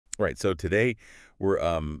Right. So today we're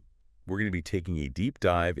going to be taking a deep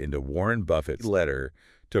dive into Warren Buffett's letter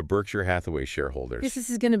to Berkshire Hathaway shareholders. This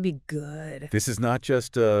is going to be good. This is not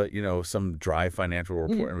just some dry financial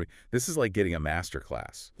report. This is like getting a master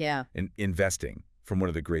class. Yeah. In investing from one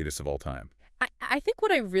of the greatest of all time. I think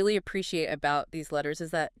what I really appreciate about these letters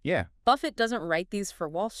is that Buffett doesn't write these for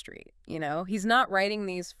Wall Street. He's not writing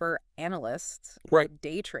these for analysts, right?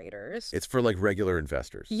 Day traders. It's for like regular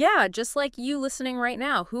investors. Yeah, just like you listening right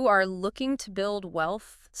now, who are looking to build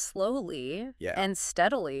wealth slowly and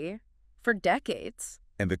steadily for decades.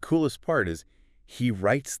 And the coolest part is he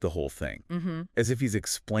writes the whole thing as if he's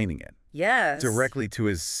explaining it. Yes. Directly to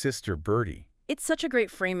his sister Bertie. It's such a great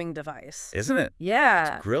framing device. Isn't it?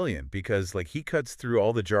 Yeah. It's brilliant because like he cuts through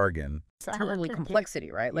all the jargon. Totally complexity,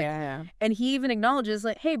 right? Like, and he even acknowledges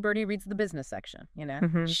like, hey, Bertie reads the business section,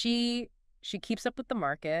 She keeps up with the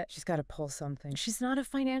market. She's got to pull something. She's not a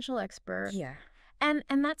financial expert. Yeah. And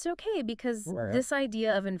that's okay because this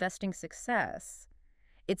idea of investing success,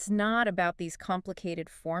 it's not about these complicated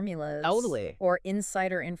formulas or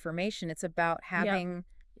insider information. It's about having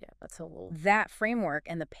that framework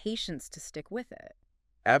and the patience to stick with it.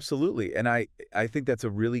 Absolutely. And I think that's a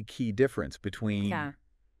really key difference between,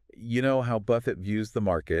 how Buffett views the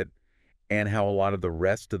market and how a lot of the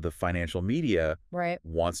rest of the financial media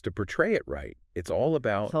wants to portray it right. It's all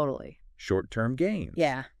about short-term gains.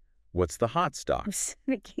 Yeah. What's the hot stock?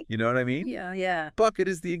 You know what I mean? Yeah. Buffett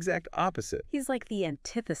is the exact opposite. He's like the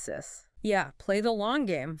antithesis. Yeah, play the long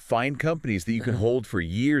game. Find companies that you can hold for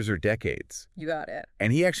years or decades. You got it.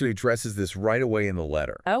 And he actually addresses this right away in the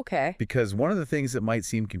letter. Okay. Because one of the things that might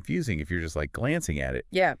seem confusing if you're just like glancing at it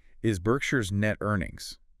is Berkshire's net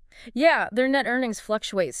earnings. Yeah, their net earnings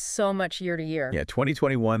fluctuate so much year to year. Yeah,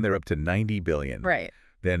 2021, they're up to $90 billion. Right.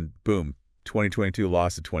 Then, boom, 2022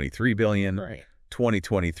 lost to $23 billion. Right.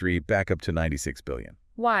 2023 back up to $96 billion.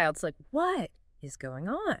 Wild. It's like, what is going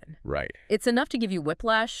on? Right. It's enough to give you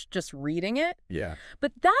whiplash just reading it. Yeah.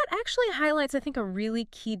 But that actually highlights, I think, a really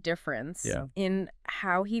key difference in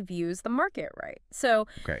how he views the market, right? So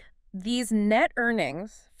these net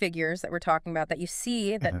earnings figures that we're talking about that you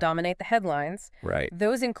see that dominate the headlines,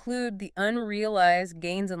 those include the unrealized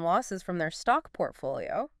gains and losses from their stock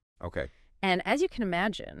portfolio. Okay. And as you can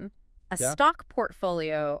imagine, a stock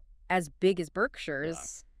portfolio as big as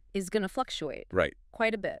Berkshire's is going to fluctuate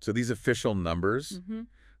quite a bit. So these official numbers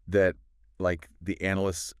that like the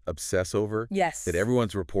analysts obsess over, that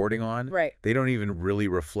everyone's reporting on, they don't even really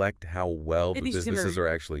reflect how well the businesses are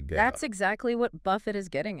actually doing. That's exactly what Buffett is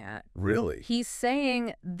getting at. Really? He's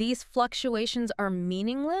saying these fluctuations are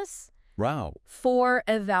meaningless Wow. for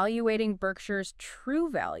evaluating Berkshire's true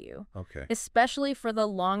value, especially for the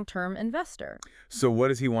long-term investor. So what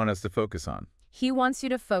does he want us to focus on? He wants you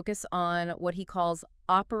to focus on what he calls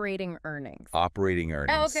operating earnings. Operating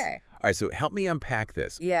earnings. Okay. All right, so help me unpack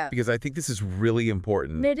this. Yeah. Because I think this is really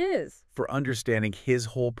important. It is. For understanding his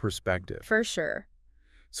whole perspective. For sure.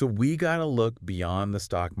 So we got to look beyond the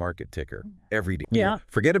stock market ticker every day. Yeah.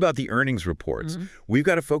 Forget about the earnings reports. We've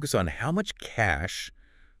got to focus on how much cash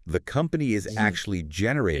the company is actually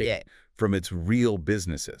generating from its real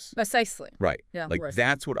businesses. Precisely. Right. Yeah. Like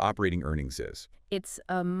that's what operating earnings is. It's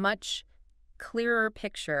a much clearer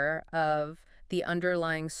picture of the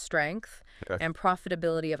underlying strength and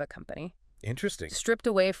profitability of a company. Interesting. Stripped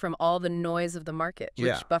away from all the noise of the market,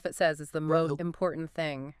 which Buffett says is the most important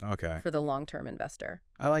thing for the long-term investor.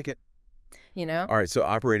 I like it. You know? All right, so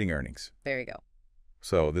operating earnings. There you go.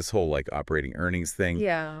 So this whole like operating earnings thing,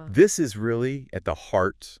 yeah, this is really at the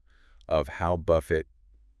heart of how Buffett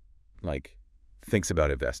like thinks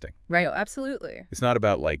about investing. Right, absolutely. It's not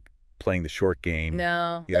about like playing the short game,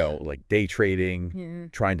 like day trading,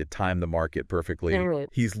 trying to time the market perfectly.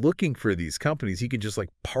 He's looking for these companies. He can just like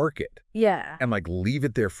park it. Yeah. And like leave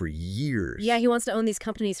it there for years. Yeah, he wants to own these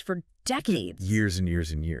companies for decades. Years and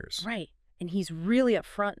years and years. Right. And he's really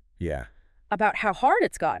upfront about how hard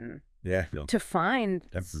it's gotten to find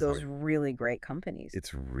those really great companies.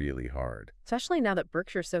 It's really hard. Especially now that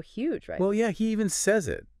Berkshire's so huge, right? Well, yeah, he even says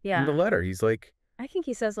it in the letter. He's like, I think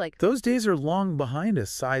he says like, those days are long behind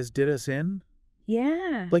us. Size did us in.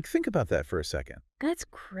 Yeah. Like, think about that for a second. That's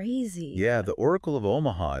crazy. Yeah, the Oracle of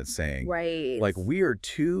Omaha is saying, like, we are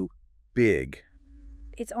too big.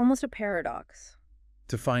 It's almost a paradox.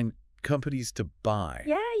 To find companies to buy.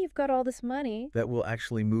 Yeah, you've got all this money. That will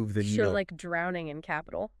actually move the needle. You're like drowning in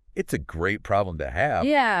capital. It's a great problem to have.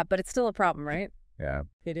 Yeah, but it's still a problem, right? Yeah.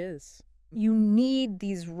 It is. You need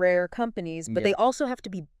these rare companies, but they also have to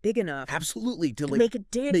be big enough. Absolutely. To like,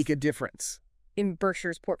 make a difference. In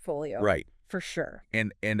Berkshire's portfolio. Right. For sure.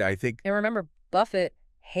 And I think... And remember, Buffett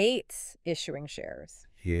hates issuing shares.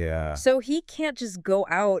 Yeah. So he can't just go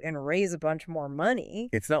out and raise a bunch more money.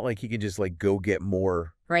 It's not like he can just like go get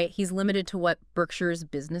more. Right. He's limited to what Berkshire's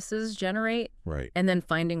businesses generate. Right. And then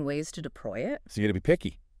finding ways to deploy it. So you got to be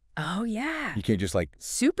picky. Oh, yeah. You can't just like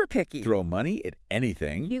super picky. Throw money at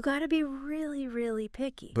anything. You got to be really, really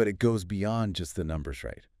picky. But it goes beyond just the numbers,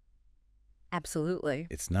 right? Absolutely.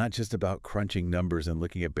 It's not just about crunching numbers and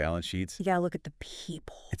looking at balance sheets. You got to look at the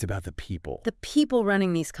people. It's about the people. The people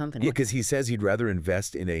running these companies. Yeah, because he says he'd rather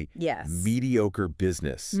invest in a mediocre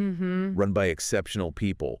business run by exceptional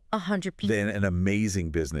people 100% than an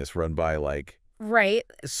amazing business run by like... Right.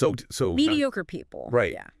 So mediocre people.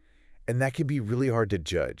 Right. Yeah. And that can be really hard to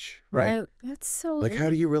judge, right? That's so... Like, how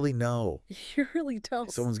do you really know? You really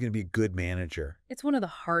don't. Someone's going to be a good manager. It's one of the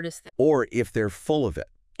hardest things. Or if they're full of it.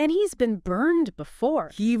 And he's been burned before.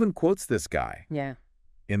 He even quotes this guy. Yeah.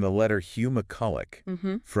 In the letter Hugh McCulloch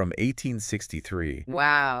from 1863.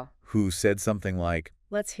 Wow. Who said something like...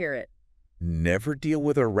 Let's hear it. Never deal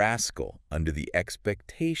with a rascal under the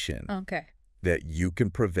expectation that you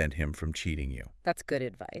can prevent him from cheating you. That's good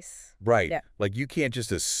advice. Right. Yeah. Like, you can't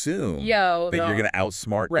just assume that you're going to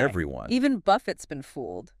outsmart everyone. Even Buffett's been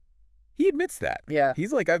fooled. He admits that. Yeah.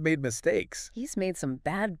 He's like, I've made mistakes. He's made some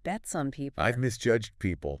bad bets on people. I've misjudged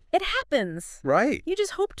people. It happens. Right. You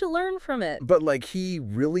just hope to learn from it. But, like, he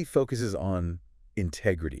really focuses on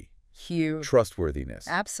integrity. Huge. Trustworthiness.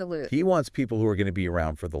 Absolutely. He wants people who are going to be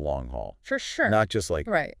around for the long haul. For sure. Not just, like,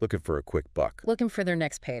 looking for a quick buck. Looking for their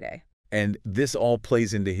next payday. And this all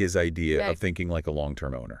plays into his idea of thinking like a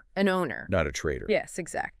long-term owner. An owner. Not a trader. Yes,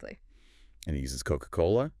 exactly. And he uses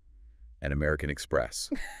Coca-Cola and American Express.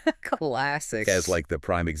 Classics. As like the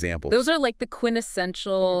prime examples. Those are like the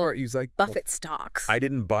quintessential he's like, Buffett stocks. I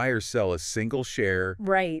didn't buy or sell a single share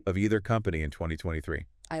of either company in 2023.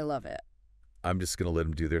 I love it. I'm just going to let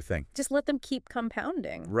them do their thing. Just let them keep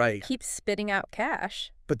compounding. Right. Keep spitting out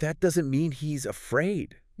cash. But that doesn't mean he's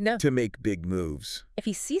afraid to make big moves. If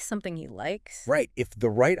he sees something he likes. Right. If the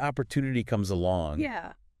right opportunity comes along,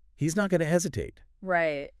 he's not going to hesitate.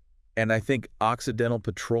 Right. And I think Occidental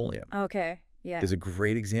Petroleum is a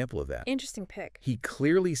great example of that. Interesting pick. He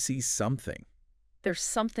clearly sees something. There's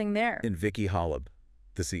something there. In Vicky Holub,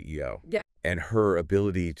 the CEO. Yeah. And her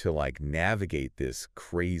ability to like navigate this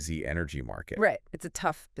crazy energy market. Right. It's a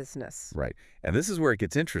tough business. Right. And this is where it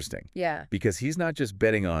gets interesting. Yeah. Because he's not just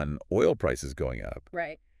betting on oil prices going up.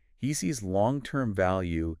 Right. He sees long-term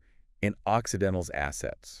value in Occidental's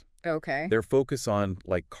assets. Okay. Their focus on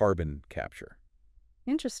like carbon capture.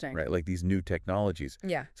 Interesting. Right, like these new technologies.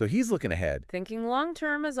 Yeah. So he's looking ahead. Thinking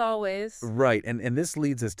long-term as always. Right, and this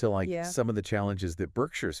leads us to like some of the challenges that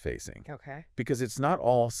Berkshire's facing. Okay. Because it's not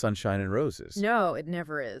all sunshine and roses. No, it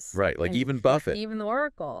never is. Right, like even Buffett. Even the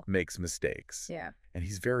Oracle. Makes mistakes. Yeah. And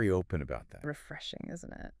he's very open about that. Refreshing,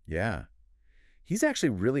 isn't it? Yeah. He's actually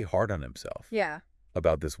really hard on himself. Yeah.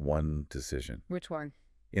 About this one decision. Which one?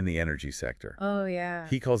 In the energy sector. Oh, yeah.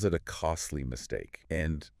 He calls it a costly mistake.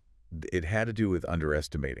 And it had to do with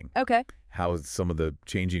underestimating how some of the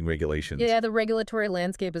changing regulations the regulatory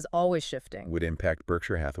landscape is always shifting. Would impact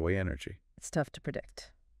Berkshire Hathaway Energy. It's tough to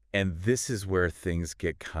predict. And this is where things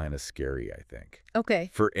get kind of scary, I think. Okay.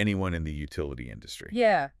 For anyone in the utility industry.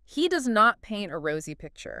 Yeah. He does not paint a rosy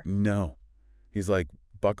picture. No. He's like,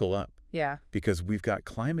 buckle up. Yeah. Because we've got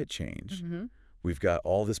climate change. We've got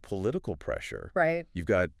all this political pressure. Right. You've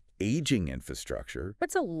got aging infrastructure.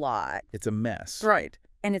 It's a lot. It's a mess. Right.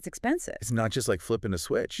 And it's expensive. It's not just like flipping a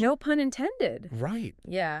switch. No pun intended. Right.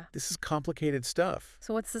 Yeah. This is complicated stuff.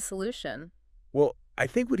 So what's the solution? Well, I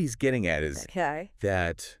think what he's getting at is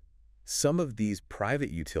that some of these private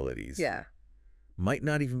utilities might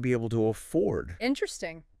not even be able to afford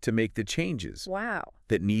to make the changes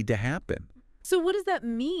that need to happen. So what does that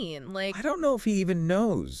mean? Like, I don't know if he even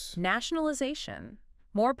knows. Nationalization,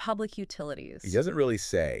 more public utilities. He doesn't really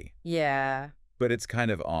say. Yeah. But it's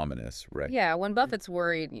kind of ominous, right? Yeah, when Buffett's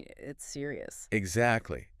worried, it's serious.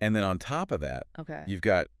 Exactly. And then on top of that, you've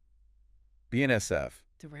got BNSF.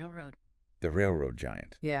 The railroad. The railroad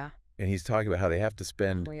giant. Yeah. And he's talking about how they have to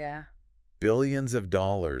spend billions of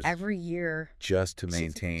dollars every year just to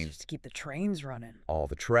maintain. Just to keep the trains running. All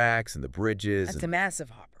the tracks and the bridges. That's a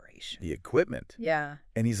massive operation. The equipment. Yeah.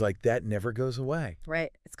 And he's like, that never goes away.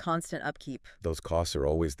 Right. It's constant upkeep. Those costs are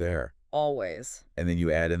always there. Always. And then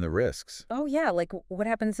you add in the risks. Oh, yeah. Like, what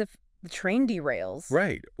happens if the train derails?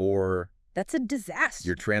 Right. Or... That's a disaster.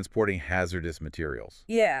 You're transporting hazardous materials.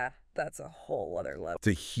 Yeah. That's a whole other level. It's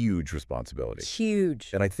a huge responsibility.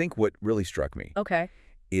 Huge. And I think what really struck me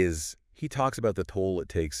is he talks about the toll it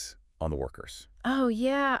takes on the workers. Oh,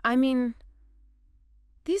 yeah. I mean,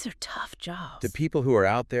 These are tough jobs. The people who are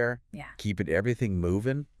out there keeping everything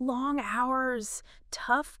moving. Long hours,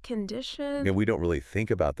 tough conditions. We don't really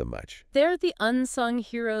think about them much. They're the unsung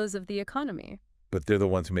heroes of the economy. But they're the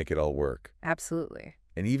ones who make it all work. Absolutely.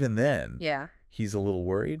 And even then, he's a little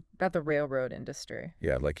worried. About the railroad industry.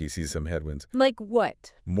 Yeah, like he sees some headwinds. Like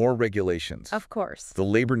what? More regulations. Of course. The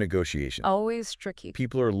labor negotiation. Always tricky.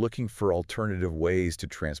 People are looking for alternative ways to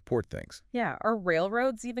transport things. Yeah, are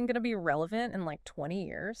railroads even going to be relevant in like 20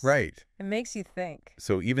 years? Right. It makes you think.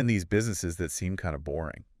 So even these businesses that seem kind of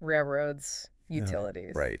boring. Railroads,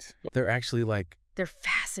 utilities. Right. They're actually like... They're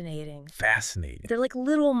fascinating. Fascinating. They're like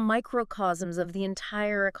little microcosms of the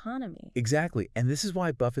entire economy. Exactly. And this is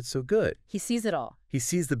why Buffett's so good. He sees it all. He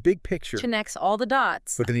sees the big picture. Connects all the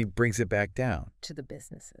dots. But then he brings it back down. To the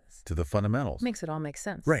businesses. To the fundamentals. Makes it all make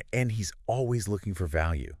sense. Right. And he's always looking for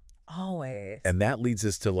value. Always. And that leads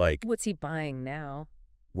us to like... What's he buying now?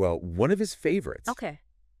 Well, one of his favorites. Okay.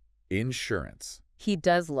 Insurance. He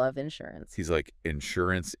does love insurance. He's like,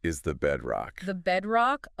 insurance is the bedrock. The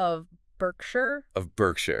bedrock of Berkshire? Of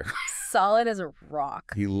Berkshire. Solid as a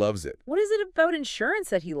rock. He loves it. What is it about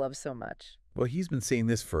insurance that he loves so much? Well, he's been saying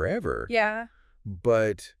this forever. Yeah.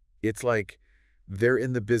 But it's like they're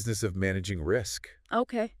in the business of managing risk.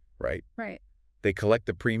 Okay. Right? Right. They collect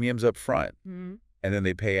the premiums up front, and then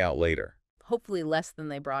they pay out later. Hopefully less than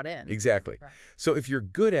they brought in. Exactly. Right. So if you're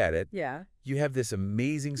good at it, you have this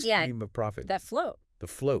amazing stream of profit. That float. The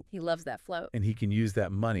float. He loves that float. And he can use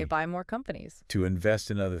that money to buy more companies. To invest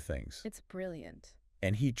in other things. It's brilliant.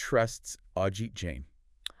 And he trusts Ajit Jain.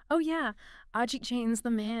 Oh, yeah. Ajit Jain's the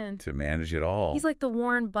man. To manage it all. He's like the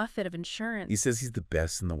Warren Buffett of insurance. He says he's the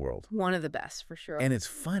best in the world. One of the best, for sure. And it's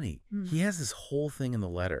funny. He has this whole thing in the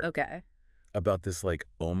letter. Okay. About this, like,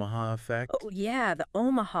 Omaha effect. Oh, yeah, the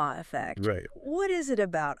Omaha effect. Right. What is it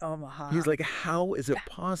about Omaha? He's like, how is it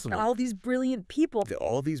possible? All these brilliant people.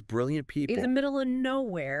 All these brilliant people. In the middle of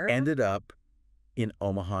nowhere. Ended up in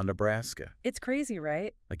Omaha, Nebraska. It's crazy,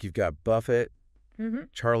 right? Like, you've got Buffett,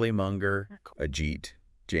 Charlie Munger, Ajit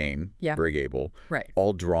Jain, Brig Able. Right.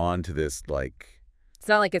 All drawn to this, like... It's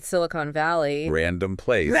not like it's Silicon Valley. Random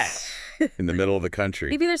place in the middle of the country.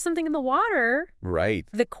 Maybe there's something in the water. Right.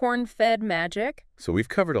 The corn-fed magic. So we've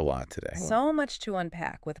covered a lot today. So much to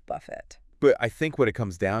unpack with Buffett. But I think what it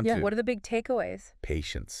comes down to... What are the big takeaways?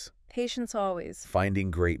 Patience. Patience always. Finding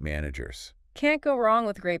great managers. Can't go wrong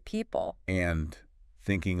with great people. And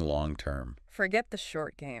thinking long term. Forget the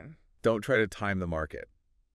short game. Don't try to time the market.